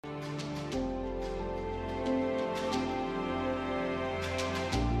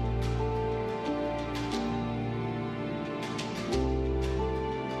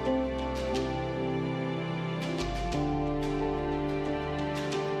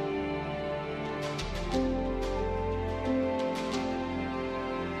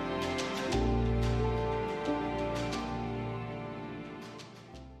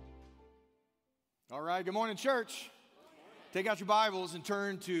right, good morning, church. Take out your Bibles and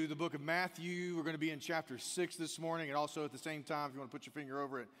turn to the book of Matthew. We're going to be in chapter 6 this morning, and also at the same time, if you want to put your finger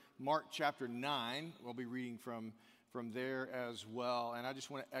over at Mark chapter 9, we'll be reading from there as well. And I just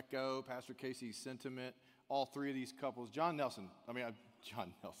want to echo Pastor Casey's sentiment. All three of these couples, John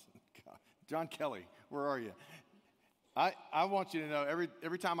Kelly, where are you? I want you to know,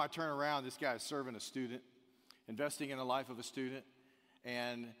 every time I turn around, this guy is serving a student, investing in the life of a student,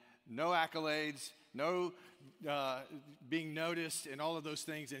 and no accolades, no being noticed, and all of those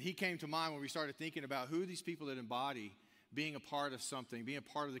things. And he came to mind when we started thinking about who are these people that embody being a part of something, being a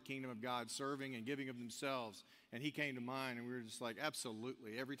part of the kingdom of God, serving and giving of themselves. And he came to mind, and we were just like,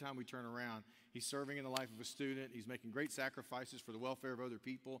 absolutely. Every time we turn around, he's serving in the life of a student. He's making great sacrifices for the welfare of other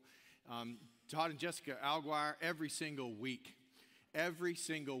people. Todd and Jessica Alguire, every single week. Every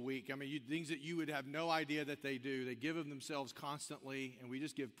single week. I mean, things that you would have no idea that they do. They give of themselves constantly, and we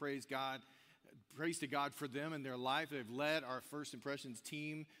just give praise to God for them and their life. They've led our First Impressions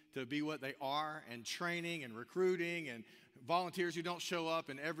team to be what they are, and training and recruiting and volunteers who don't show up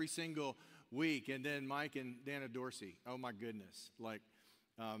in every single week. And then Mike and Dana Dorsey. Oh, my goodness.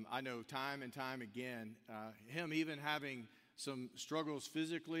 I know time and time again, him even having some struggles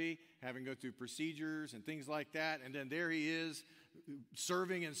physically, having to go through procedures and things like that. And then there he is,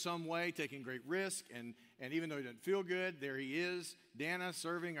 serving in some way, taking great risk, and even though he doesn't feel good, there he is. Dana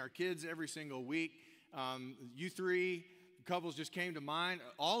serving our kids every single week. You three couples just came to mind.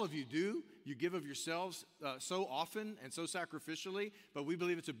 All of you do. You give of yourselves so often and so sacrificially, but we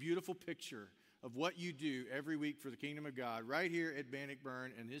believe it's a beautiful picture of what you do every week for the kingdom of God right here at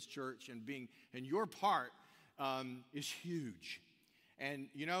Bannockburn and his church, and your part is huge. And,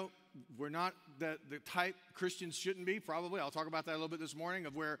 you know, we're not the type Christians shouldn't be, probably. I'll talk about that a little bit this morning,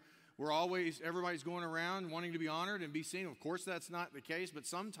 of where everybody's going around wanting to be honored and be seen. Of course, that's not the case, but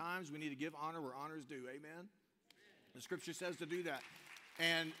sometimes we need to give honor where honor is due. Amen? The scripture says to do that.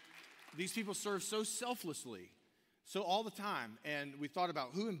 And these people serve so selflessly, so all the time. And we thought about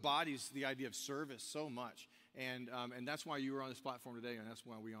who embodies the idea of service so much. And that's why you were on this platform today, and that's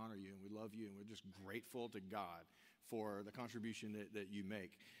why we honor you, and we love you, and we're just grateful to God for the contribution that you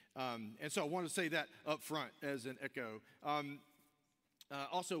make. And so I wanted to say that up front as an echo.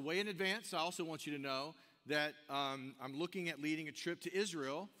 Also, way in advance, I also want you to know that I'm looking at leading a trip to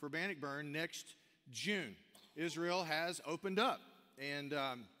Israel for Bannockburn next June. Israel has opened up, and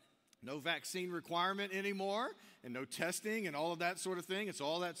no vaccine requirement anymore, and no testing and all of that sort of thing. It's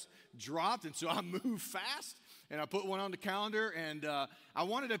all that's dropped, and so I moved fast. And I put one on the calendar, and I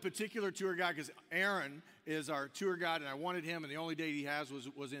wanted a particular tour guide because Aaron is our tour guide, and I wanted him, and the only date he has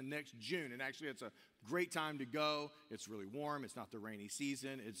was in next June. And actually, it's a great time to go. It's really warm. It's not the rainy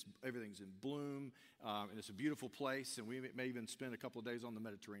season. Everything's in bloom, and it's a beautiful place. And we may even spend a couple of days on the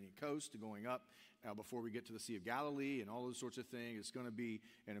Mediterranean coast going up before we get to the Sea of Galilee and all those sorts of things. It's going to be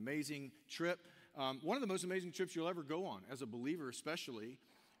an amazing trip. One of the most amazing trips you'll ever go on, as a believer especially.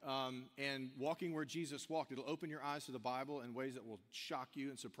 And walking where Jesus walked. It'll open your eyes to the Bible in ways that will shock you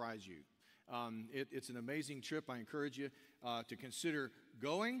and surprise you. It's an amazing trip. I encourage you to consider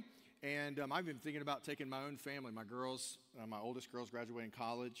going. And I've been thinking about taking my own family. My girls, my oldest girl's graduating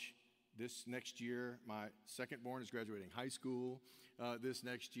college this next year. My second born is graduating high school this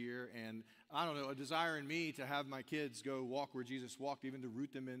next year. And I don't know, a desire in me to have my kids go walk where Jesus walked, even to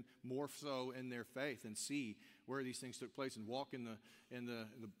root them in more so in their faith and see where these things took place and walk in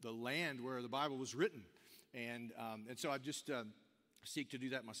the land where the Bible was written. And so I just seek to do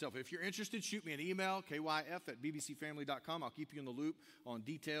that myself. If you're interested, shoot me an email, kyf@bbcfamily.com. I'll keep you in the loop on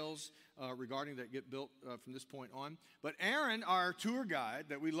details regarding that get built from this point on. But Aaron, our tour guide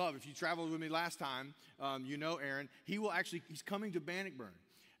that we love, if you traveled with me last time, you know Aaron. He's coming to Bannockburn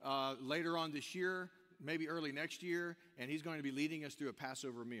later on this year, maybe early next year, and he's going to be leading us through a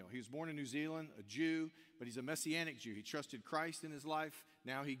Passover meal. He was born in New Zealand, a Jew, but he's a Messianic Jew. He trusted Christ in his life.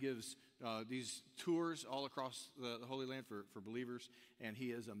 Now he gives these tours all across the Holy Land for believers, and he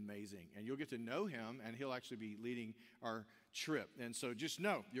is amazing. And you'll get to know him, and he'll actually be leading our trip. And so just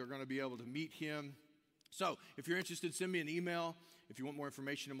know you're going to be able to meet him. So if you're interested, send me an email if you want more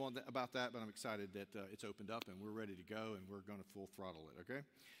information about that, but I'm excited that it's opened up, and we're ready to go, and we're going to full throttle it, okay?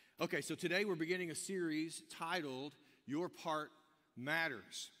 Okay, so today we're beginning a series titled, Your Part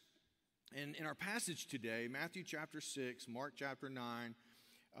Matters. And in our passage today, Matthew chapter 6, Mark chapter 9,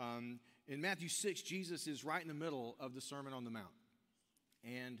 in Matthew 6, Jesus is right in the middle of the Sermon on the Mount.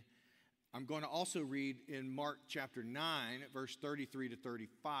 And I'm going to also read in Mark chapter 9, verse 33 to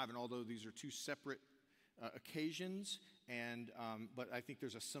 35. And although these are two separate occasions, but I think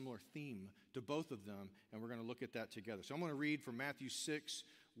there's a similar theme to both of them, and we're going to look at that together. So I'm going to read from Matthew 6,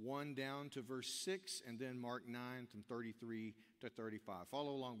 1 down to verse 6, and then Mark 9 from 33 to 35.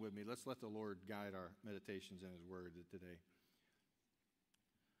 Follow along with me. Let's let the Lord guide our meditations in his word today.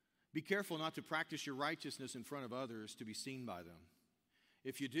 Be careful not to practice your righteousness in front of others to be seen by them.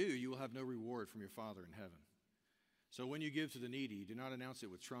 If you do, you will have no reward from your Father in heaven. So when you give to the needy, do not announce it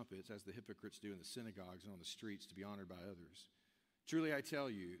with trumpets, as the hypocrites do in the synagogues and on the streets, to be honored by others. Truly I tell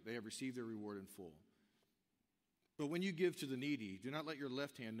you, they have received their reward in full. But when you give to the needy, do not let your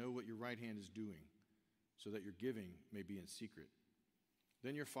left hand know what your right hand is doing, so that your giving may be in secret.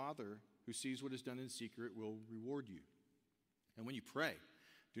 Then your Father, who sees what is done in secret, will reward you. And when you pray,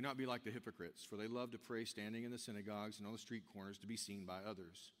 do not be like the hypocrites, for they love to pray standing in the synagogues and on the street corners to be seen by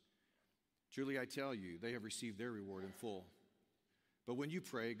others. Truly I tell you, they have received their reward in full. But when you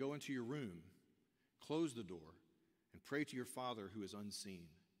pray, go into your room, close the door, and pray to your Father who is unseen.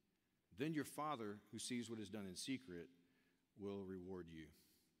 Then your Father, who sees what is done in secret, will reward you.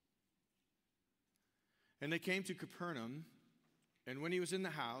 And they came to Capernaum, and when he was in the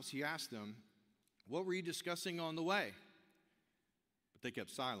house, he asked them, "What were you discussing on the way?" But they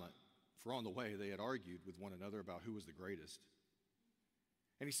kept silent, for on the way they had argued with one another about who was the greatest.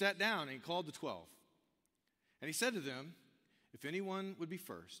 And he sat down and he called the 12. And he said to them, "If anyone would be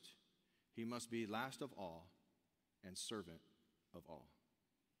first, he must be last of all and servant of all."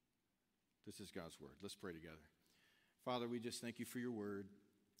 This is God's word. Let's pray together. Father, we just thank you for your word.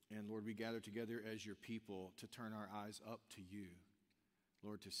 And Lord, we gather together as your people to turn our eyes up to you.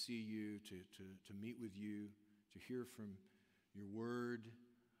 Lord, to see you, to meet with you, to hear from your word.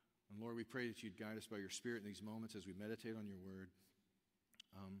 And Lord, we pray that you'd guide us by your Spirit in these moments as we meditate on your word.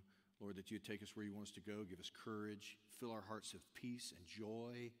 Lord, that you'd take us where you want us to go, give us courage, fill our hearts with peace and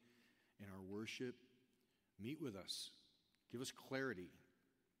joy in our worship. Meet with us, give us clarity,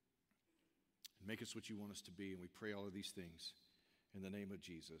 and make us what you want us to be. And we pray all of these things in the name of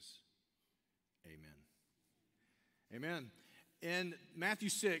Jesus. Amen. Amen. In Matthew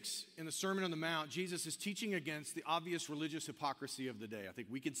 6, in the Sermon on the Mount, Jesus is teaching against the obvious religious hypocrisy of the day. I think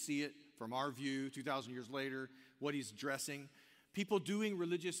we can see it from our view 2,000 years later, what he's addressing. People doing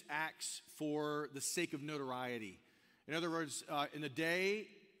religious acts for the sake of notoriety. In other words, in the day,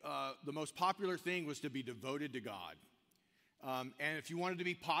 the most popular thing was to be devoted to God. And if you wanted to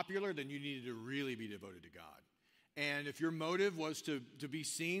be popular, then you needed to really be devoted to God. And if your motive was to be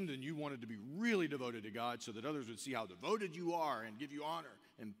seen, then you wanted to be really devoted to God so that others would see how devoted you are and give you honor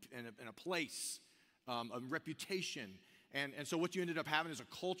and a place, a reputation. And so what you ended up having is a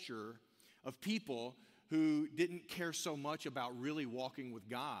culture of people who didn't care so much about really walking with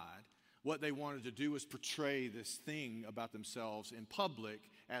God. What they wanted to do was portray this thing about themselves in public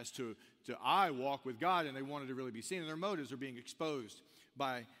as to I walk with God, and they wanted to really be seen. And their motives are being exposed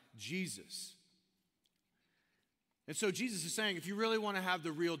by Jesus. And so Jesus is saying, if you really want to have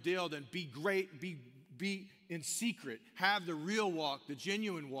the real deal, then be great, be in secret. Have the real walk, the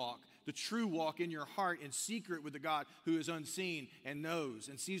genuine walk, the true walk in your heart in secret with the God who is unseen and knows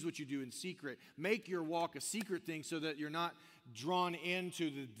and sees what you do in secret. Make your walk a secret thing so that you're not drawn into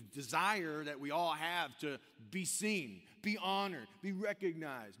the desire that we all have to be seen, be honored, be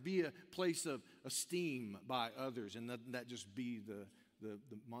recognized, be a place of esteem by others, and that just be the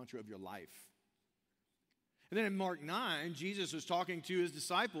mantra of your life. And then in Mark 9, Jesus was talking to his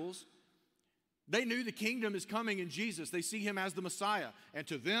disciples. They knew the kingdom is coming in Jesus. They see him as the Messiah. And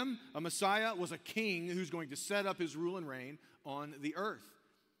to them, a Messiah was a king who's going to set up his rule and reign on the earth.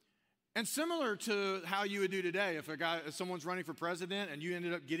 And similar to how you would do today, if someone's running for president and you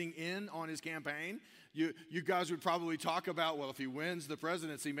ended up getting in on his campaign, you guys would probably talk about, well, if he wins the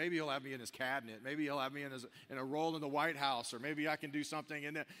presidency, maybe he'll have me in his cabinet. Maybe he'll have me in a role in the White House, or maybe I can do something.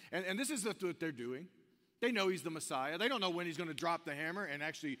 And this is what they're doing. They know he's the Messiah. They don't know when he's going to drop the hammer and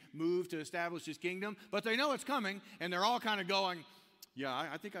actually move to establish his kingdom, but they know it's coming, and they're all kind of going, yeah,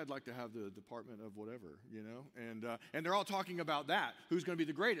 I think I'd like to have the department of whatever, you know? And they're all talking about that. Who's going to be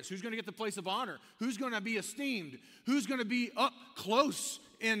the greatest? Who's going to get the place of honor? Who's going to be esteemed? Who's going to be up close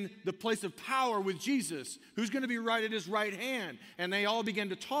in the place of power with Jesus? Who's going to be right at his right hand? And they all begin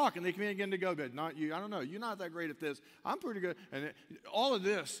to talk, and they begin to go, but not you. I don't know. You're not that great at this. I'm pretty good. And all of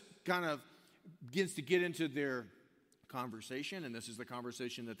this kind of begins to get into their conversation, and this is the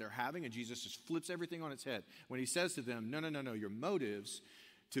conversation that they're having, and Jesus just flips everything on its head when he says to them, no, your motives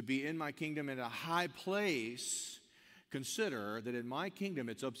to be in my kingdom in a high place, consider that in my kingdom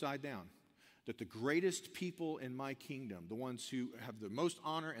it's upside down, that the greatest people in my kingdom, the ones who have the most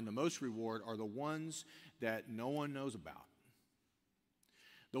honor and the most reward, are the ones that no one knows about,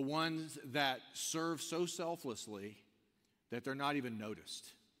 the ones that serve so selflessly that they're not even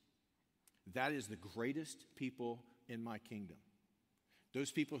noticed. That is the greatest people in my kingdom.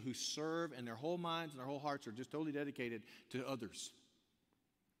 Those people who serve and their whole minds and their whole hearts are just totally dedicated to others.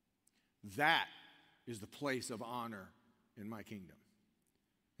 That is the place of honor in my kingdom.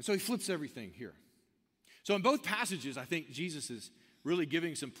 And so he flips everything here. So in both passages, I think Jesus is really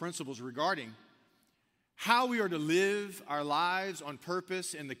giving some principles regarding how we are to live our lives on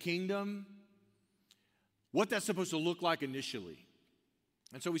purpose in the kingdom, what that's supposed to look like initially.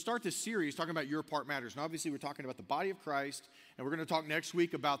 And so we start this series talking about your part matters. And obviously we're talking about the body of Christ. And we're going to talk next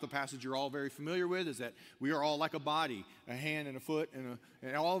week about the passage you're all very familiar with, is that we are all like a body, a hand and a foot,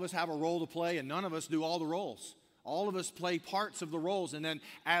 and all of us have a role to play, and none of us do all the roles. All of us play parts of the roles. And then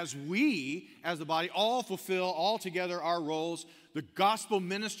as we, as the body, all fulfill all together our roles, the gospel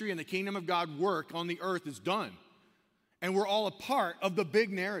ministry and the kingdom of God work on the earth is done. And we're all a part of the big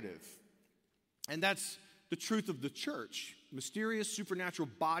narrative. And that's the truth of the church. Mysterious, supernatural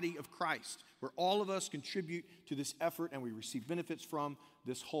body of Christ, where all of us contribute to this effort and we receive benefits from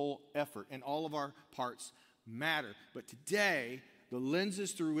this whole effort, and all of our parts matter. But today, the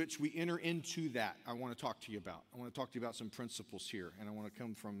lenses through which we enter into that, I want to talk to you about. I want to talk to you about some principles here, and I want to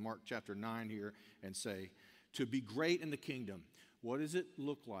come from Mark chapter 9 here and say, to be great in the kingdom, what does it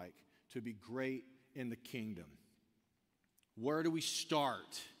look like to be great in the kingdom? Where do we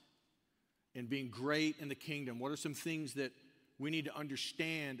start in being great in the kingdom? What are some things that we need to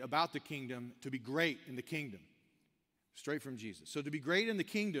understand about the kingdom to be great in the kingdom? Straight from Jesus. So to be great in the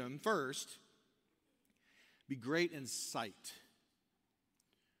kingdom, first, be great in sight.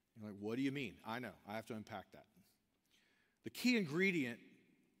 You're like, what do you mean? I know. I have to unpack that. The key ingredient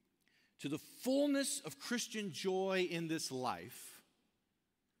to the fullness of Christian joy in this life,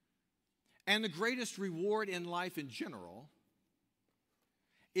 and the greatest reward in life in general,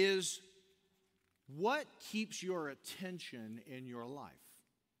 is what keeps your attention in your life?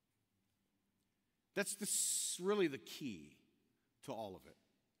 That's really the key to all of it.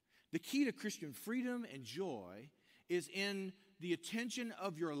 The key to Christian freedom and joy is in the attention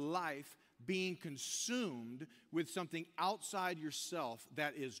of your life being consumed with something outside yourself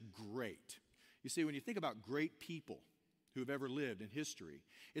that is great. You see, when you think about great people who have ever lived in history,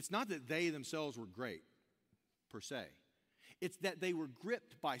 it's not that they themselves were great, per se. It's that they were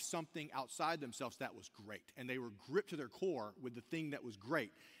gripped by something outside themselves that was great. And they were gripped to their core with the thing that was great.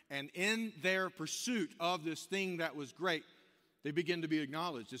 And in their pursuit of this thing that was great, they begin to be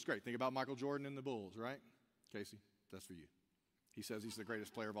acknowledged. It's great. Think about Michael Jordan and the Bulls, right? Casey, that's for you. He says he's the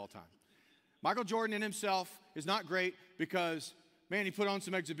greatest player of all time. Michael Jordan in himself is not great because, man, he put on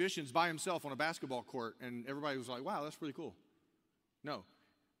some exhibitions by himself on a basketball court, and everybody was like, wow, that's pretty cool. No.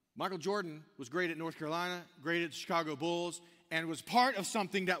 Michael Jordan was great at North Carolina, great at the Chicago Bulls, and was part of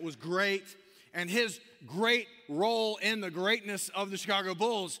something that was great. And his great role in the greatness of the Chicago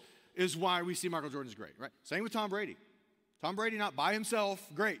Bulls is why we see Michael Jordan as great, right? Same with Tom Brady. Tom Brady, not by himself,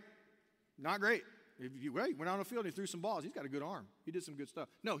 great. Not great. He went out on the field and he threw some balls. He's got a good arm. He did some good stuff.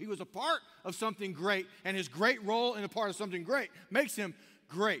 No, he was a part of something great, and his great role in a part of something great makes him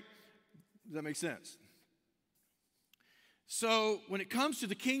great. Does that make sense? So when it comes to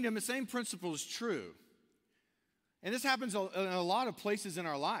the kingdom, the same principle is true. And this happens in a lot of places in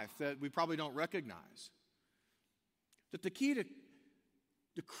our life that we probably don't recognize. That the key to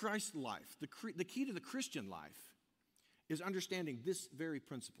the Christ life, the key to the Christian life, is understanding this very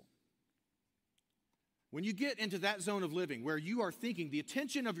principle. When you get into that zone of living where you are thinking the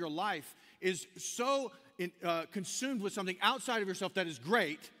attention of your life is so consumed with something outside of yourself that is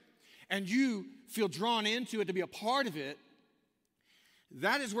great, and you feel drawn into it to be a part of it,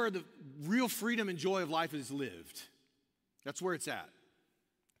 that is where the real freedom and joy of life is lived. That's where it's at.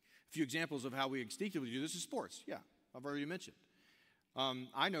 A few examples of how we instinctively do this is sports. Yeah, I've already mentioned.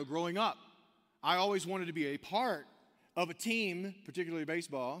 I know growing up, I always wanted to be a part of a team, particularly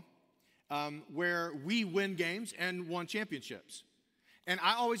baseball, where we win games and won championships. And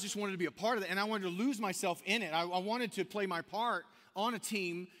I always just wanted to be a part of that, and I wanted to lose myself in it. I wanted to play my part on a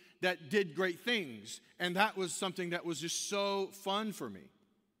team that did great things, and that was something that was just so fun for me.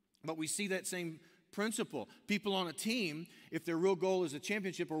 But we see that same principle. People on a team, if their real goal is a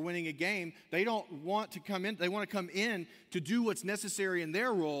championship or winning a game, they don't want to come in. They want to come in to do what's necessary in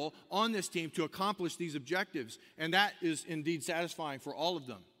their role on this team to accomplish these objectives, and that is indeed satisfying for all of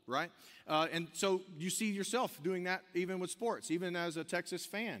them, right? And so you see yourself doing that even with sports, even as a Texas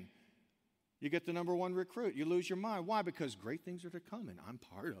fan. You get the number one recruit. You lose your mind. Why? Because great things are to come, and I'm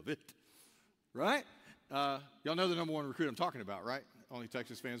part of it, right? Y'all know the number one recruit I'm talking about, right? Only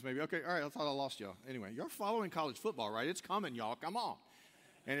Texas fans maybe. Okay, all right, I thought I lost y'all. Anyway, you're following college football, right? It's coming, y'all. Come on.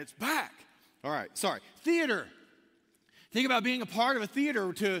 And it's back. All right, sorry. Theater. Think about being a part of a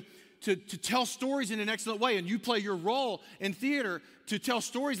theater to tell stories in an excellent way. And you play your role in theater to tell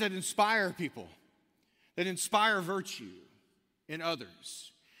stories that inspire people, that inspire virtue in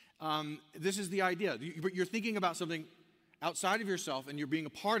others. This is the idea. You're thinking about something outside of yourself, and you're being a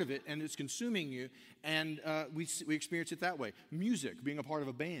part of it, and it's consuming you, and we experience it that way. Music, being a part of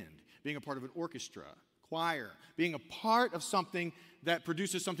a band, being a part of an orchestra, choir, being a part of something that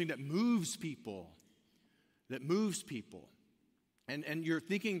produces something that moves people, And your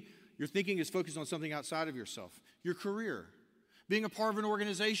thinking is focused on something outside of yourself. Your career, being a part of an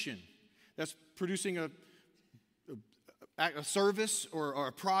organization that's producing a service or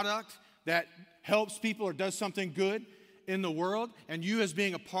a product that helps people or does something good in the world, and you as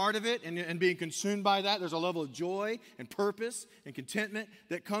being a part of it and being consumed by that, there's a level of joy and purpose and contentment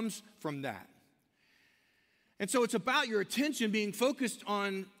that comes from that. And so it's about your attention being focused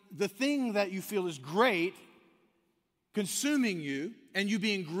on the thing that you feel is great, consuming you, and you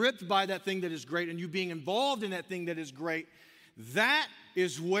being gripped by that thing that is great, and you being involved in that thing that is great. That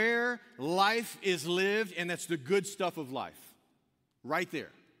is where life is lived, and that's the good stuff of life, right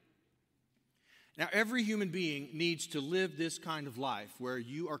there. Now, every human being needs to live this kind of life where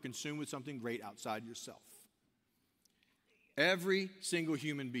you are consumed with something great outside yourself. Every single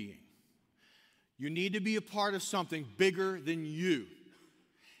human being. You need to be a part of something bigger than you.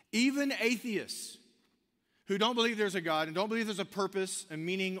 Even atheists who don't believe there's a God and don't believe there's a purpose and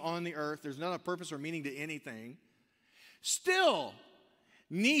meaning on the earth, there's not a purpose or meaning to anything, still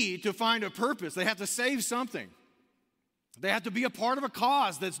need to find a purpose. They have to save something. They have to be a part of a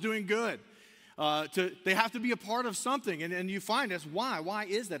cause that's doing good. They have to be a part of something. And you find us, why? Why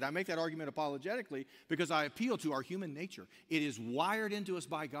is that? I make that argument apologetically because I appeal to our human nature. It is wired into us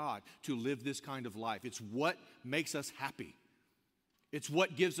by God to live this kind of life. It's what makes us happy. It's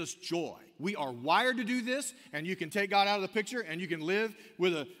what gives us joy. We are wired to do this, and you can take God out of the picture, and you can live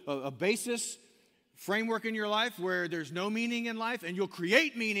with a basis framework in your life where there's no meaning in life, and you'll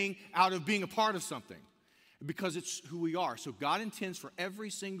create meaning out of being a part of something because it's who we are. So God intends for every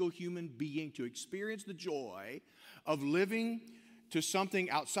single human being to experience the joy of living to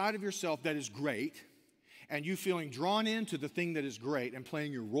something outside of yourself that is great, and you feeling drawn into the thing that is great and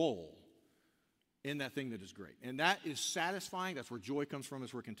playing your role in that thing that is great. And that is satisfying. That's where joy comes from.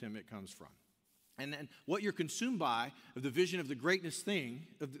 That's where contentment comes from. And then what you're consumed by, of the vision of the greatness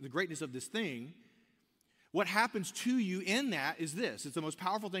of this thing, what happens to you in that is this. It's the most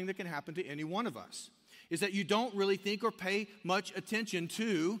powerful thing that can happen to any one of us, is that you don't really think or pay much attention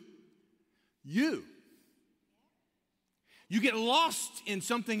to you. You get lost in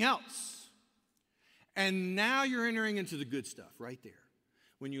something else. And now you're entering into the good stuff right there.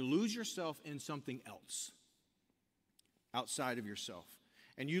 When you lose yourself in something else outside of yourself.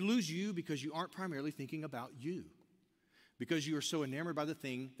 And you lose you because you aren't primarily thinking about you. Because you are so enamored by the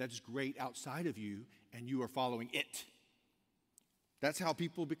thing that's great outside of you and you are following it. That's how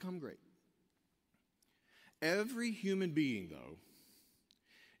people become great. Every human being, though,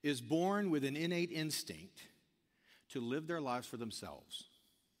 is born with an innate instinct to live their lives for themselves.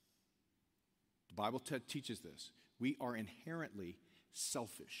 The Bible teaches this. We are inherently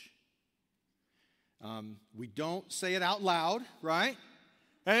selfish. We don't say it out loud, right?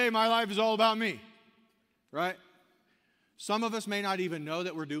 Hey, my life is all about me, right? Some of us may not even know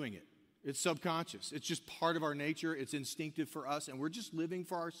that we're doing it. It's subconscious. It's just part of our nature. It's instinctive for us, and we're just living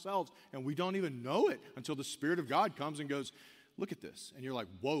for ourselves, and we don't even know it until the Spirit of God comes and goes, look at this. And you're like,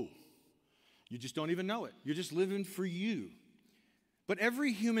 whoa. You just don't even know it. You're just living for you. But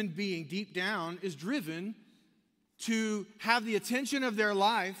every human being deep down is driven to have the attention of their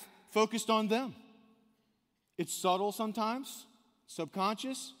life focused on them. It's subtle sometimes,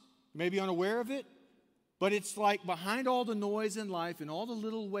 subconscious, maybe unaware of it, but it's like behind all the noise in life and all the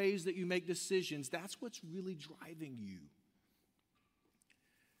little ways that you make decisions, that's what's really driving you.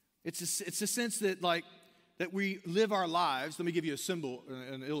 It's a sense that that we live our lives. Let me give you a symbol,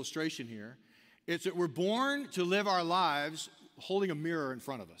 an illustration here. It's that we're born to live our lives holding a mirror in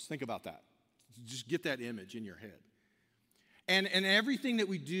front of us. Think about that. Just get that image in your head. And everything that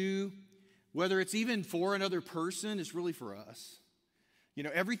we do, whether it's even for another person, is really for us. You know,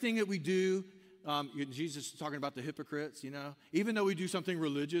 everything that we do, Jesus is talking about the hypocrites, you know. Even though we do something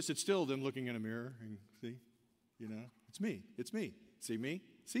religious, it's still them looking in a mirror and see, you know, it's me. See me?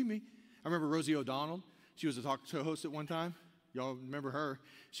 See me? I remember Rosie O'Donnell. She was a talk show host at one time. Y'all remember her?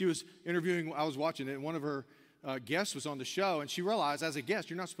 She was interviewing, I was watching it, and one of her guest was on the show, and she realized as a guest,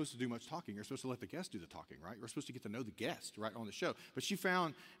 you're not supposed to do much talking. You're supposed to let the guest do the talking, right? You're supposed to get to know the guest, right, on the show. But she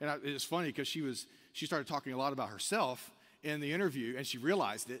found, and it's funny because she started talking a lot about herself in the interview, and she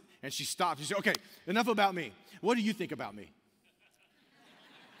realized it, and she stopped. She said, okay, enough about me. What do you think about me?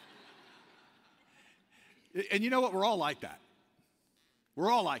 And you know what? We're all like that. We're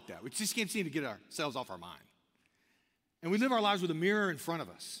all like that. We just can't seem to get ourselves off our mind. And we live our lives with a mirror in front of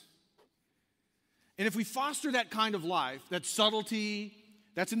us. And if we foster that kind of life, that subtlety,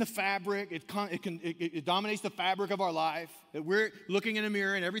 that's in the fabric, it dominates the fabric of our life, that we're looking in a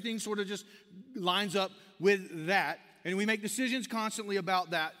mirror and everything sort of just lines up with that, and we make decisions constantly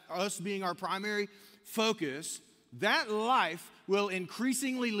about that, us being our primary focus, that life will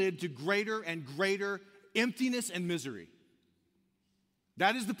increasingly lead to greater and greater emptiness and misery.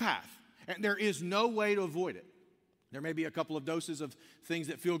 That is the path, and there is no way to avoid it. There may be a couple of doses of things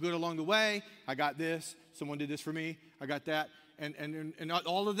that feel good along the way. I got this. Someone did this for me. I got that. And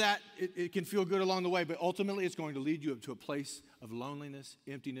all of that, it can feel good along the way, but ultimately it's going to lead you to a place of loneliness,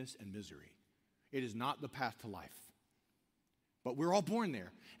 emptiness, and misery. It is not the path to life. But we're all born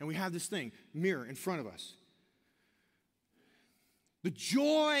there, and we have this thing, mirror, in front of us. The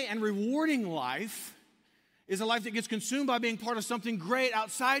joy and rewarding life is a life that gets consumed by being part of something great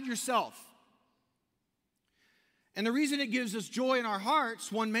outside yourself. And the reason it gives us joy in our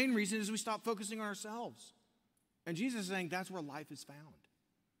hearts, one main reason, is we stop focusing on ourselves. And Jesus is saying that's where life is found.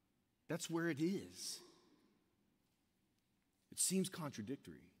 That's where it is. It seems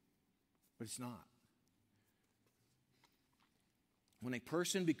contradictory, but it's not. When a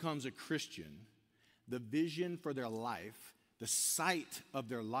person becomes a Christian, the vision for their life, the sight of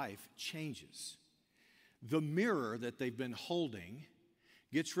their life changes. The mirror that they've been holding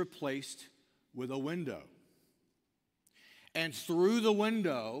gets replaced with a window. And through the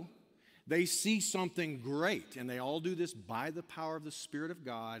window, they see something great. And they all do this by the power of the Spirit of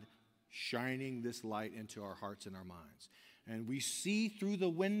God, shining this light into our hearts and our minds. And we see through the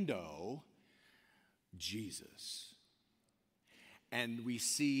window Jesus. And we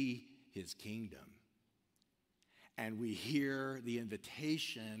see his kingdom. And we hear the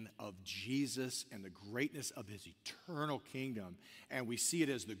invitation of Jesus and the greatness of his eternal kingdom. And we see it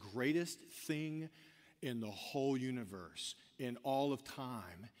as the greatest thing in the whole universe, in all of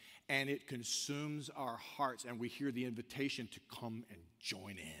time. And it consumes our hearts. And we hear the invitation to come and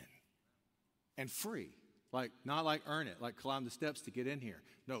join in. And free. Not like earn it, like climb the steps to get in here.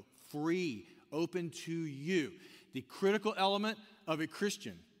 No, free, open to you. The critical element of a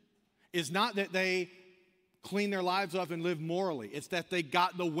Christian is not that they clean their lives up and live morally. It's that they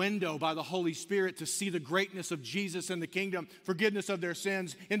got the window by the Holy Spirit to see the greatness of Jesus and the kingdom, forgiveness of their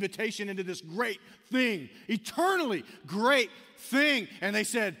sins, invitation into this great thing, eternally great thing. And they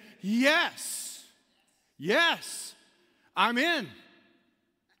said, yes, I'm in.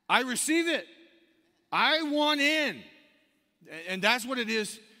 I receive it. I want in. And that's what it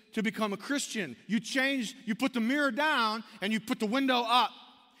is to become a Christian. You put the mirror down and you put the window up.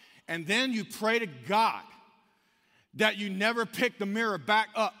 And then you pray to God that you never pick the mirror back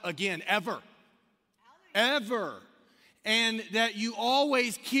up again, ever. Ever. And that you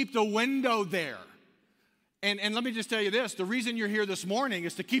always keep the window there. And let me just tell you this, the reason you're here this morning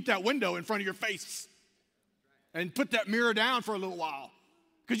is to keep that window in front of your face. And put that mirror down for a little while.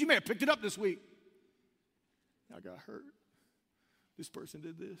 Because you may have picked it up this week. I got hurt. This person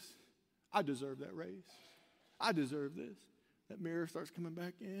did this. I deserve that raise. I deserve this. That mirror starts coming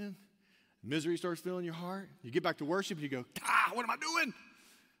back in. Misery starts filling your heart. You get back to worship and you go, what am I doing?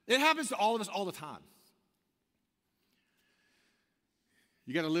 It happens to all of us all the time.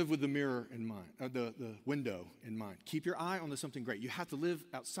 You got to live with the mirror in mind, or the window in mind. Keep your eye on something great. You have to live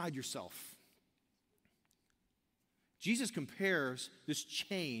outside yourself. Jesus compares this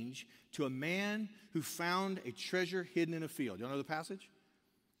change to a man who found a treasure hidden in a field. Y'all know the passage?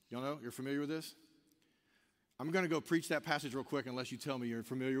 Y'all know? You're familiar with this? I'm going to go preach that passage real quick unless you tell me you're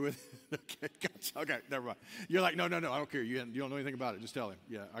familiar with it. Okay, gotcha. Okay, never mind. You're like, no, I don't care. You don't know anything about it. Just tell him.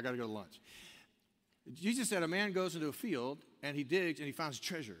 Yeah, I got to go to lunch. Jesus said a man goes into a field and he digs and he finds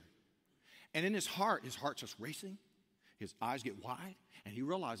treasure. And in his heart starts racing. His eyes get wide and he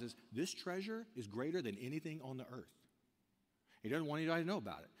realizes this treasure is greater than anything on the earth. He doesn't want anybody to know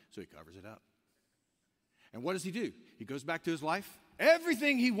about it, so he covers it up. And what does he do? He goes back to his life.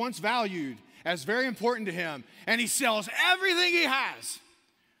 Everything he once valued as very important to him, and he sells everything he has.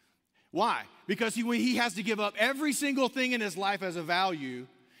 Why? Because he has to give up every single thing in his life as a value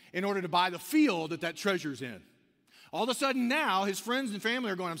in order to buy the field that treasure's in. All of a sudden now, his friends and family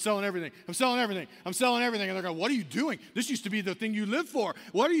are going, I'm selling everything. I'm selling everything. I'm selling everything. And they're going, what are you doing? This used to be the thing you lived for.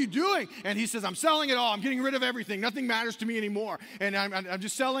 What are you doing? And he says, I'm selling it all. I'm getting rid of everything. Nothing matters to me anymore. And I'm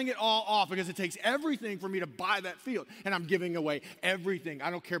just selling it all off because it takes everything for me to buy that field. And I'm giving away everything.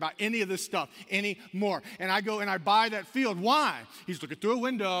 I don't care about any of this stuff anymore. And I go and I buy that field. Why? He's looking through a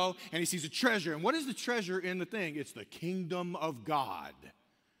window and he sees a treasure. And what is the treasure in the thing? It's the kingdom of God.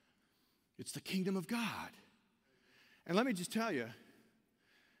 It's the kingdom of God. And let me just tell you,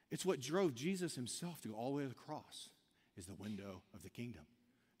 it's what drove Jesus himself to go all the way to the cross, is the window of the kingdom.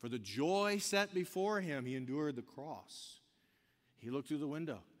 For the joy set before him, he endured the cross. He looked through the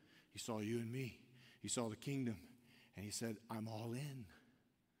window. He saw you and me. He saw the kingdom. And he said, I'm all in.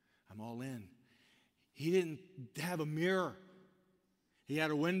 I'm all in. He didn't have a mirror. He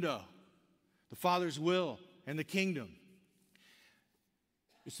had a window. The Father's will and the kingdom.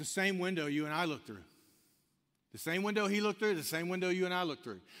 It's the same window you and I look through. The same window he looked through, the same window you and I look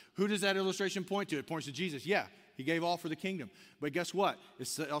through. Who does that illustration point to? It points to Jesus. Yeah, he gave all for the kingdom. But guess what?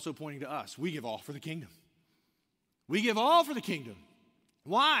 It's also pointing to us. We give all for the kingdom. We give all for the kingdom.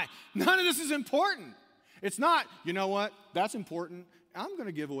 Why? None of this is important. It's not, you know what? That's important. I'm going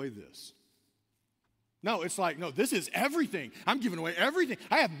to give away this. No, it's like, no, this is everything. I'm giving away everything.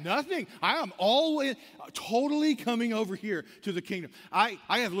 I have nothing. I am always totally coming over here to the kingdom. I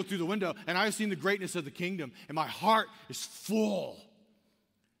have looked through the window and I have seen the greatness of the kingdom, and my heart is full.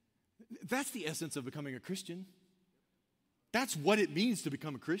 That's the essence of becoming a Christian. That's what it means to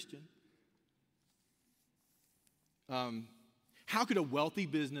become a Christian. How could a wealthy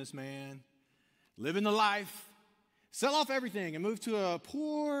businessman live in the life, sell off everything, and move to a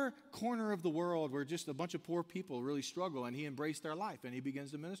poor corner of the world where just a bunch of poor people really struggle, and he embraced their life, and he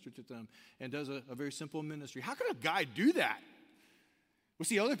begins to minister to them and does a very simple ministry? How could a guy do that? Well,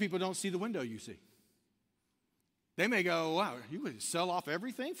 see, other people don't see the window you see. They may go, wow, you would sell off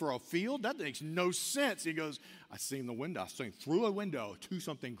everything for a field? That makes no sense. He goes, I seen the window. I seen through a window to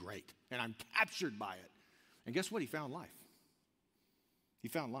something great, and I'm captured by it. And guess what? He found life. He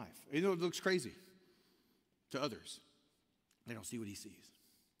found life. You know, it looks crazy to others. They don't see what he sees.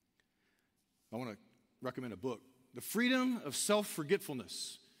 I want to recommend a book, The Freedom of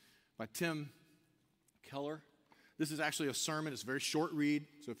Self-Forgetfulness by Tim Keller. This is actually a sermon. It's a very short read,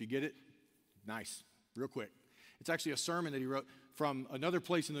 so if you get it, nice, real quick. It's actually a sermon that he wrote from another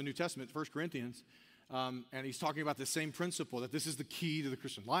place in the New Testament, 1 Corinthians, and he's talking about the same principle, that this is the key to the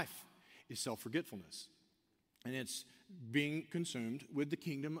Christian life, is self-forgetfulness. And it's being consumed with the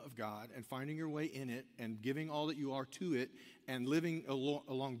kingdom of God and finding your way in it and giving all that you are to it and living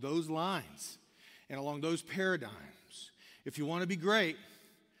along those lines and along those paradigms. If you want to be great,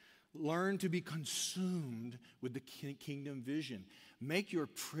 learn to be consumed with the kingdom vision. Make your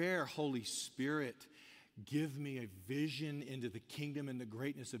prayer, Holy Spirit, give me a vision into the kingdom and the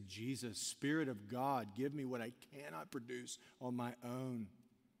greatness of Jesus. Spirit of God, give me what I cannot produce on my own.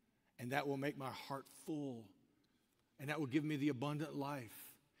 And that will make my heart full. And that will give me the abundant life.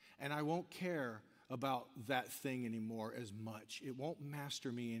 And I won't care about that thing anymore as much. It won't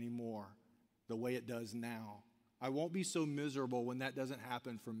master me anymore the way it does now. I won't be so miserable when that doesn't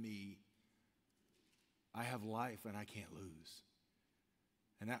happen for me. I have life and I can't lose.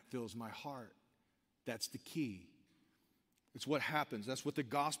 And that fills my heart. That's the key. It's what happens. That's what the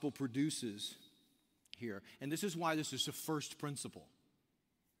gospel produces here. And this is why this is the first principle.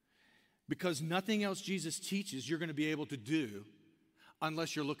 Because nothing else Jesus teaches you're going to be able to do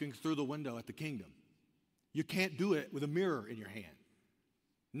unless you're looking through the window at the kingdom. You can't do it with a mirror in your hand.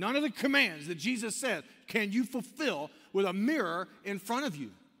 None of the commands that Jesus said can you fulfill with a mirror in front of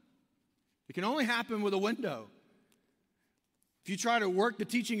you. It can only happen with a window. If you try to work the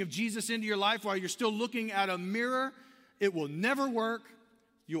teaching of Jesus into your life while you're still looking at a mirror, it will never work.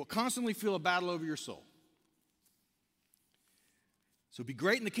 You will constantly feel a battle over your soul. So be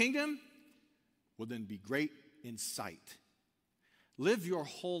great in the kingdom. Well, then be great in sight. Live your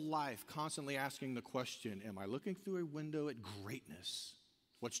whole life constantly asking the question, am I looking through a window at greatness,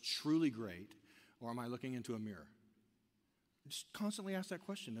 what's truly great, or am I looking into a mirror? Just constantly ask that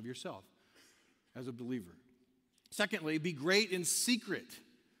question of yourself as a believer. Secondly, be great in secret.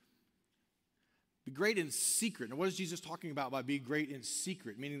 Be great in secret. Now, what is Jesus talking about by being great in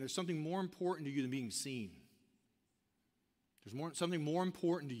secret? Meaning there's something more important to you than being seen. There's something more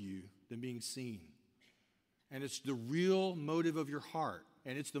important to you than being seen. And it's the real motive of your heart.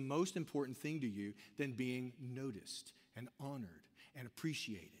 And it's the most important thing to you than being noticed and honored and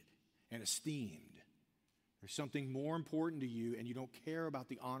appreciated and esteemed. There's something more important to you, and you don't care about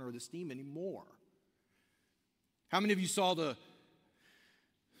the honor or the esteem anymore. How many of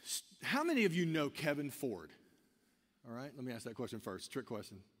you know Kevin Ford? All right, let me ask that question first. Trick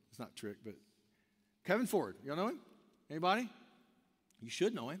question. It's not trick, but Kevin Ford, y'all know him? Anybody? You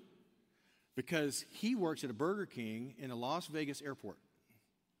should know him because he works at a Burger King in a Las Vegas airport.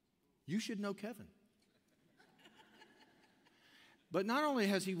 You should know Kevin. But not only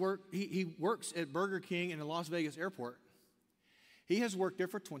has he works at Burger King in the Las Vegas airport, he has worked there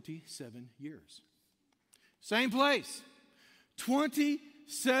for 27 years. Same place.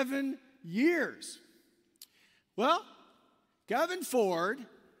 27 years. Well, Kevin Ford,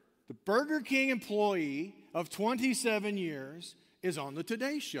 the Burger King employee of 27 years, is on the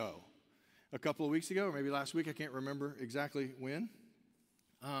Today Show a couple of weeks ago, or maybe last week. I can't remember exactly when.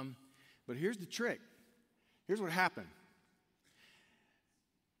 But here's the trick. Here's what happened.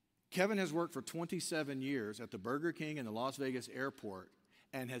 Kevin has worked for 27 years at the Burger King in the Las Vegas airport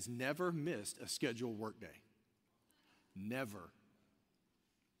and has never missed a scheduled workday. Never.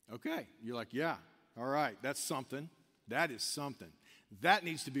 Okay, you're like, yeah, all right, that's something. That is something. That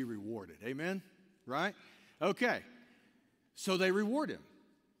needs to be rewarded. Amen? Right? Okay. So they reward him.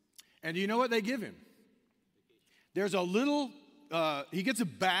 And do you know what they give him? There's a little, he gets a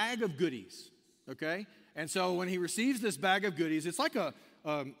bag of goodies. Okay? And so when he receives this bag of goodies, it's like a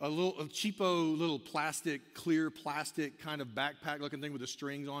cheapo little clear plastic kind of backpack looking thing with the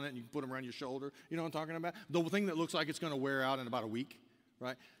strings on it, and you can put them around your shoulder. You know what I'm talking about? The thing that looks like it's going to wear out in about a week,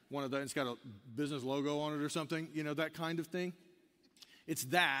 right? One of those, it's got a business logo on it or something, you know, that kind of thing. It's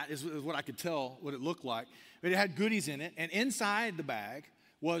that, is what I could tell what it looked like. But it had goodies in it, and inside the bag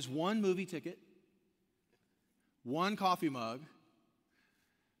was one movie ticket, one coffee mug,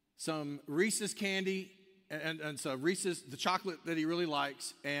 some Reese's candy, and so Reese's, the chocolate that he really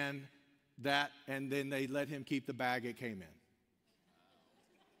likes, and then they let him keep the bag it came in.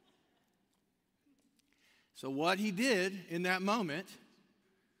 So what he did in that moment,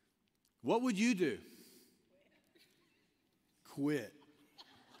 what would you do? Quit.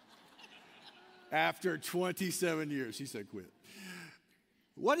 After 27 years, he said quit.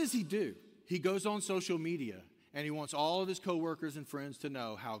 What does he do? He goes on social media, and he wants all of his coworkers and friends to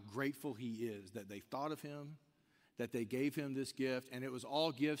know how grateful he is that they thought of him, that they gave him this gift, and it was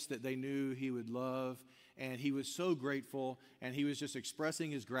all gifts that they knew he would love, and he was so grateful, and he was just expressing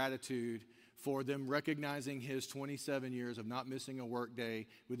his gratitude for them recognizing his 27 years of not missing a work day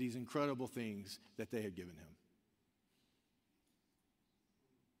with these incredible things that they had given him.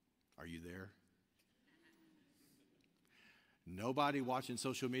 Are you there? Nobody watching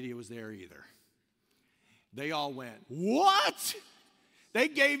social media was there either. They all went, what? They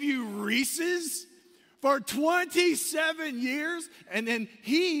gave you Reese's for 27 years? And then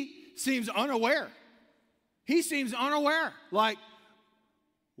he seems unaware. He seems unaware. Like,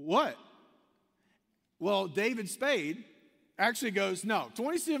 what? Well, David Spade actually goes, no,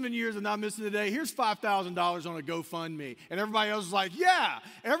 27 years of not missing a day. Here's $5,000 on a GoFundMe. And everybody else was like, yeah.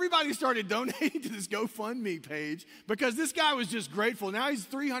 Everybody started donating to this GoFundMe page because this guy was just grateful. Now he's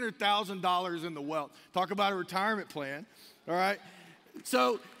 $300,000 in the wealth. Talk about a retirement plan, all right?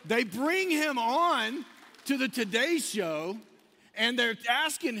 So they bring him on to the Today Show, and they're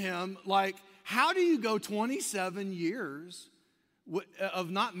asking him, like, how do you go 27 years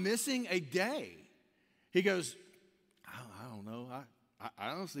of not missing a day? He goes, I don't know. I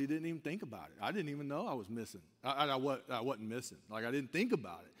honestly didn't even think about it. I didn't even know I was missing. I wasn't missing. Like, I didn't think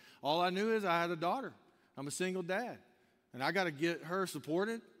about it. All I knew is I had a daughter. I'm a single dad. And I got to get her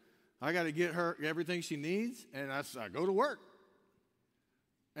supported. I got to get her everything she needs. And I go to work.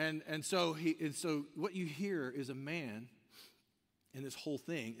 And so what you hear is a man in this whole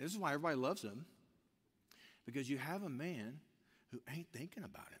thing. This is why everybody loves him. Because you have a man who ain't thinking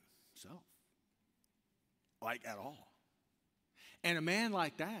about himself. Like, at all. And a man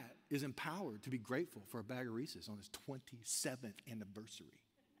like that is empowered to be grateful for a bag of Reese's on his 27th anniversary.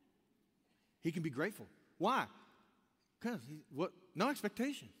 He can be grateful. Why? Because no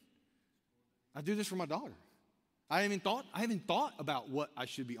expectation. I do this for my daughter. I haven't thought about what I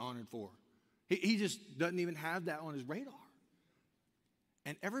should be honored for. He just doesn't even have that on his radar.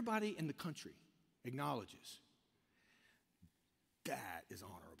 And everybody in the country acknowledges that is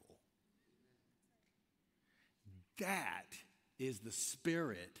honorable. That is the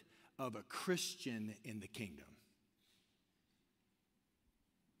spirit of a Christian in the kingdom.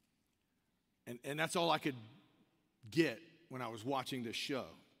 And that's all I could get when I was watching this show.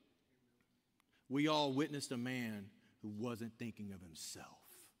 We all witnessed a man who wasn't thinking of himself.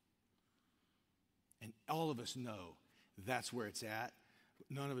 And all of us know that's where it's at.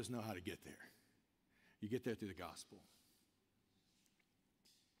 None of us know how to get there. You get there through the gospel.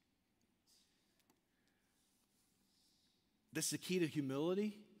 This is the key to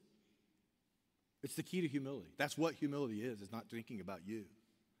humility. It's the key to humility. That's what humility is. It's not thinking about you.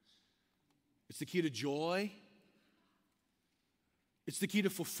 It's the key to joy. It's the key to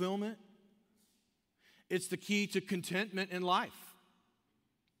fulfillment. It's the key to contentment in life.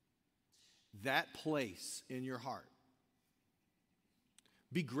 That place in your heart.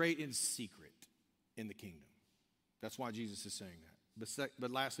 Be great in secret in the kingdom. That's why Jesus is saying that.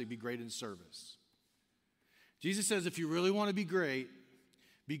 But lastly, be great in service. Jesus says if you really want to be great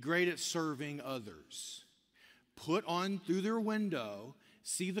at serving others. put on through their window,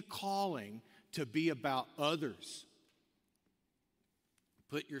 see the calling to be about others.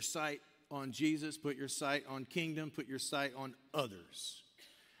 Put your sight on Jesus, put your sight on kingdom, put your sight on others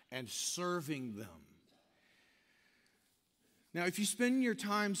and serving them. Now, if you spend your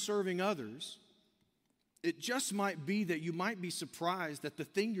time serving others, it just might be that you might be surprised that the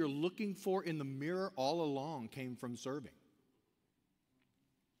thing you're looking for in the mirror all along came from serving.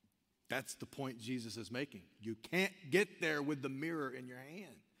 That's the point Jesus is making. You can't get there with the mirror in your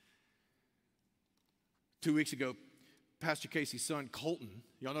hand. 2 weeks ago, Pastor Casey's son, Colton,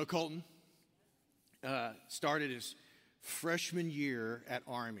 y'all know Colton? Started his freshman year at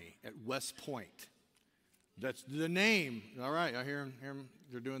Army at West Point. That's the name. All right, I hear him.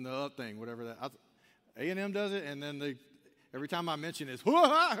 They're doing the up thing, whatever that. A&M does it, and then every time I mention it,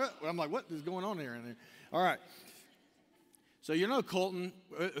 I'm like, what is going on here? All right. So you know Colton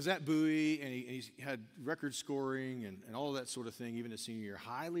was at Bowie, and he's had record scoring and all of that sort of thing, even his senior year.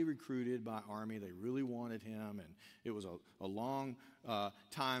 Highly recruited by Army. They really wanted him, and it was a long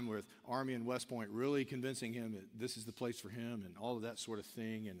time with Army and West Point really convincing him that this is the place for him and all of that sort of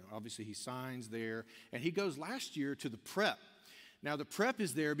thing. And obviously he signs there. And he goes last year to the prep. Now, the prep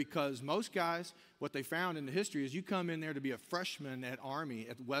is there because most guys, what they found in the history is you come in there to be a freshman at Army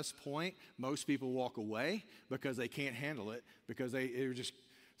at West Point, most people walk away because they can't handle it, because they just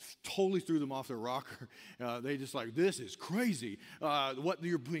totally threw them off their rocker. They just like, this is crazy, what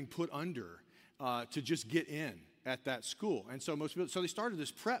you're being put under to just get in at that school. And so most people, so they started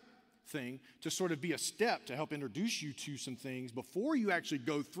this prep thing to sort of be a step to help introduce you to some things before you actually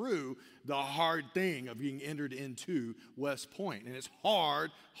go through the hard thing of being entered into West Point. And it's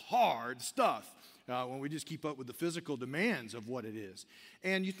hard stuff when we just keep up with the physical demands of what it is.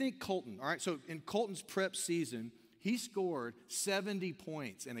 And you think Colton, all right, so in Colton's prep season, he scored 70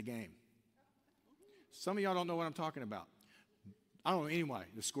 points in a game. Some of y'all don't know what I'm talking about. I don't know anybody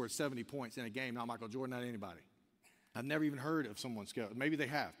that scored 70 points in a game, not Michael Jordan, not anybody. I've never even heard of someone scored. Maybe they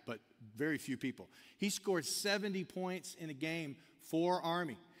have, but very few people. He scored 70 points in a game for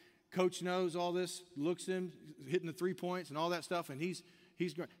Army. Coach knows all this, looks at him, hitting the 3 points and all that stuff, and he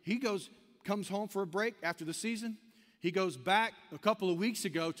comes home for a break after the season. He goes back a couple of weeks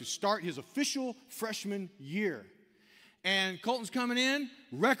ago to start his official freshman year. And Colton's coming in,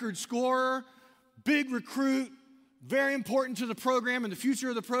 record scorer, big recruit, very important to the program and the future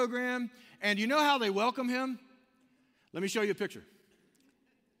of the program. And you know how they welcome him? Let me show you a picture.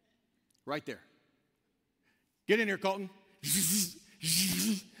 Right there. Get in here, Colton.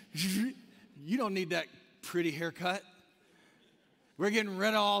 You don't need that pretty haircut. We're getting rid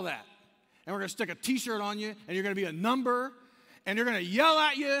of all that. And we're going to stick a T-shirt on you, and you're going to be a number, and they're going to yell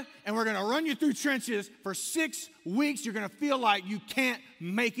at you, and we're going to run you through trenches for 6 weeks. You're going to feel like you can't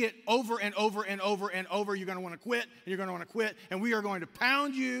make it over and over and over and over. You're going to want to quit, and you're going to want to quit, and we are going to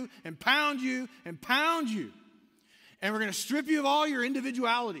pound you and pound you and pound you. And we're going to strip you of all your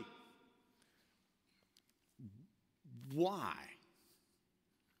individuality. Why?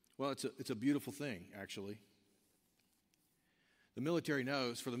 Well, it's a beautiful thing, actually. The military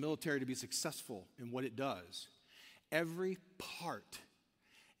knows for the military to be successful in what it does, every part,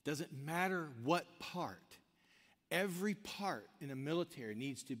 doesn't matter what part, every part in a military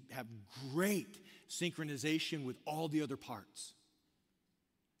needs to have great synchronization with all the other parts.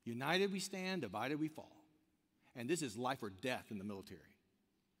 United we stand, divided we fall. And this is life or death in the military.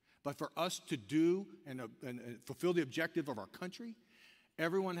 But for us to do and fulfill the objective of our country,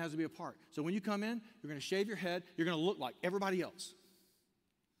 everyone has to be a part. So when you come in, you're going to shave your head. You're going to look like everybody else.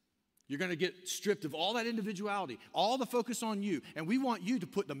 You're going to get stripped of all that individuality, all the focus on you. And we want you to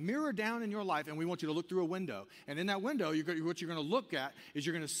put the mirror down in your life, and we want you to look through a window. And in that window, what you're going to look at is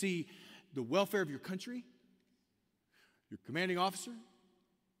you're going to see the welfare of your country, your commanding officer,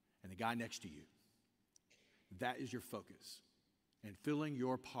 and the guy next to you. That is your focus, and filling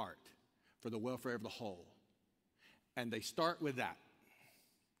your part for the welfare of the whole. And they start with that.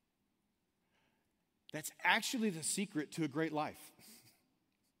 That's actually the secret to a great life.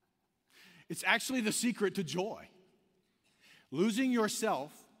 It's actually the secret to joy. Losing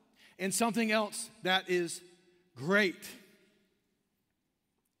yourself in something else that is great.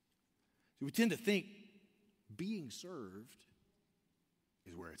 So we tend to think being served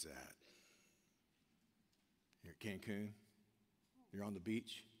is where it's at. You're at Cancun, you're on the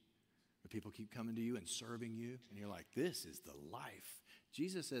beach, where people keep coming to you and serving you, and you're like, this is the life.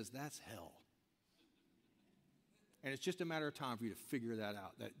 Jesus says that's hell. And it's just a matter of time for you to figure that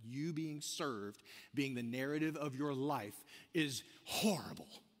out, that you being served, being the narrative of your life, is horrible.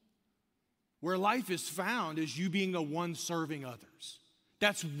 Where life is found is you being the one serving others.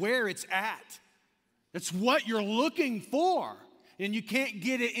 That's where it's at. It's what you're looking for, and you can't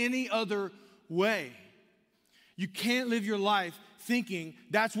get it any other way. You can't live your life thinking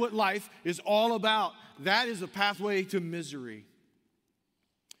that's what life is all about. That is a pathway to misery,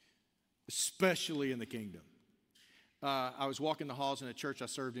 especially in the kingdom. I was walking the halls in a church I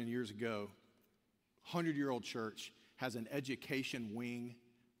served in years ago. 100-year-old church, has an education wing,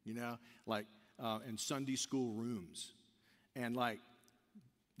 and Sunday school rooms. And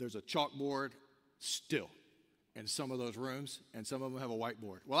there's a chalkboard still in some of those rooms, and some of them have a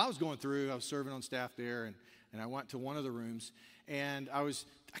whiteboard. Well, I was going through, I was serving on staff there, and I went to one of the rooms, and I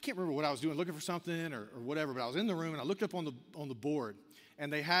can't remember what I was doing, looking for something or whatever, but I was in the room, and I looked up on the board,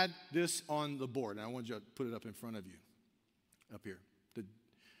 and they had this on the board, and I wanted to put it up in front of you, up here.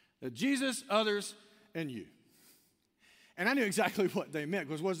 The Jesus, others, and you. And I knew exactly what they meant,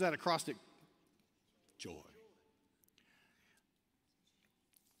 because what was that acrostic? Joy.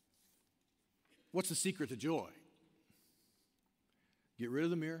 What's the secret to joy? Get rid of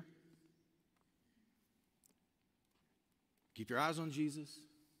the mirror. Keep your eyes on Jesus.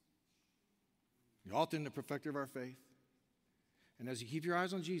 The author and the perfecter of our faith. And as you keep your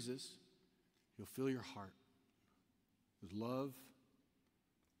eyes on Jesus, he'll fill your heart with love,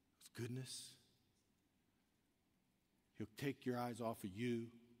 with goodness. He'll take your eyes off of you,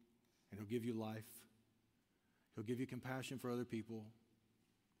 and he'll give you life. He'll give you compassion for other people.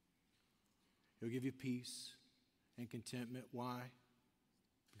 He'll give you peace and contentment. Why?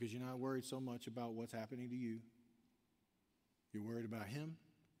 Because you're not worried so much about what's happening to you. You're worried about him.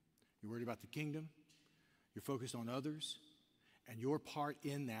 You're worried about the kingdom. You're focused on others and your part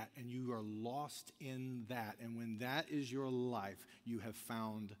in that, and you are lost in that. And when that is your life, you have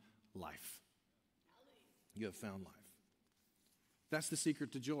found life. You have found life. That's the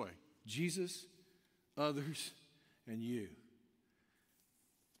secret to joy. Jesus, others, and you.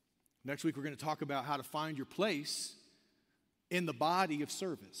 Next week, we're going to talk about how to find your place in the body of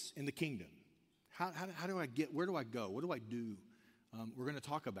service, in the kingdom. How do I get, where do I go? What do I do? We're going to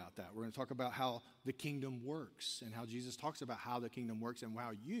talk about that. We're going to talk about how the kingdom works and how Jesus talks about how the kingdom works and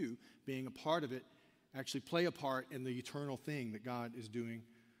how you, being a part of it, actually play a part in the eternal thing that God is doing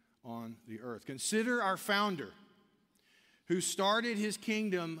on the earth. Consider our founder, who started his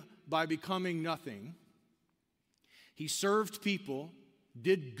kingdom by becoming nothing. He served people,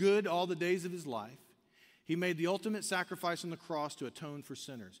 did good all the days of his life. He made the ultimate sacrifice on the cross to atone for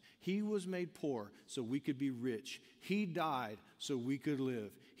sinners. He was made poor so we could be rich. He died so we could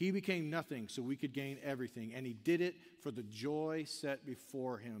live. He became nothing so we could gain everything. And he did it for the joy set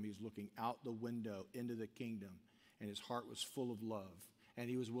before him. He was looking out the window into the kingdom, and his heart was full of love. And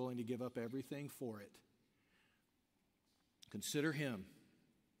he was willing to give up everything for it. Consider him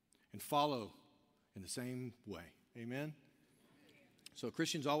and follow in the same way. Amen? So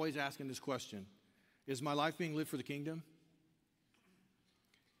Christians always asking this question: is my life being lived for the kingdom?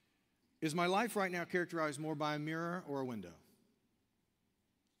 Is my life right now characterized more by a mirror or a window?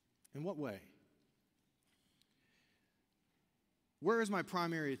 In what way? Where is my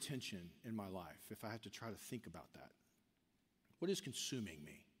primary attention in my life, if I have to try to think about that? What is consuming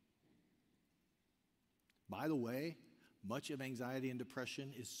me? By the way, much of anxiety and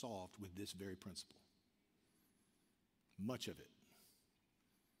depression is solved with this very principle. Much of it.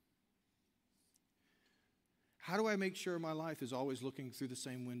 How do I make sure my life is always looking through the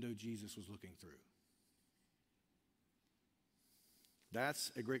same window Jesus was looking through?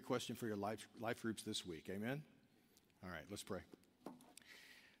 That's a great question for your life groups this week. Amen? All right, let's pray.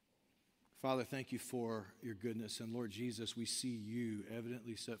 Father, thank you for your goodness. And Lord Jesus, we see you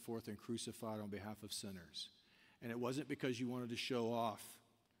evidently set forth and crucified on behalf of sinners. And it wasn't because you wanted to show off.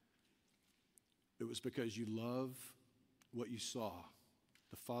 It was because you love what you saw,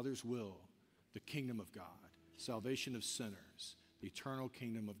 the Father's will, the kingdom of God, salvation of sinners, the eternal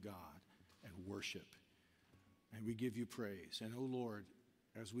kingdom of God, and worship. And we give you praise. And, oh Lord,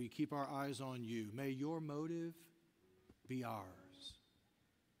 as we keep our eyes on you, may your motive be ours.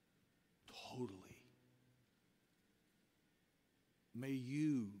 Totally. May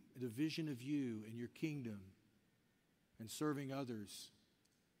you, the vision of you and your kingdom and serving others,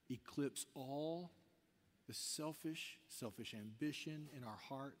 eclipse all the selfish ambition in our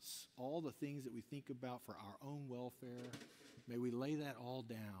hearts, all the things that we think about for our own welfare. May we lay that all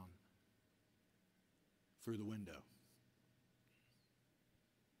down through the window.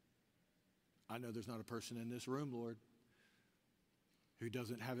 I know there's not a person in this room, Lord, who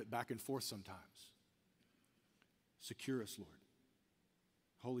doesn't have it back and forth sometimes. Secure us, Lord.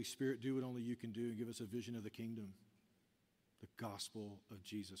 Holy Spirit, do what only you can do and give us a vision of the kingdom, the gospel of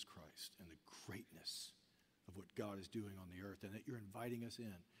Jesus Christ, and the greatness of what God is doing on the earth, and that you're inviting us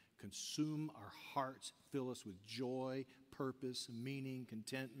in. consume our hearts, fill us with joy, purpose, meaning,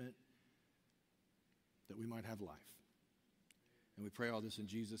 contentment, that we might have life. And we pray all this in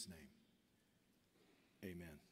Jesus' name. Amen.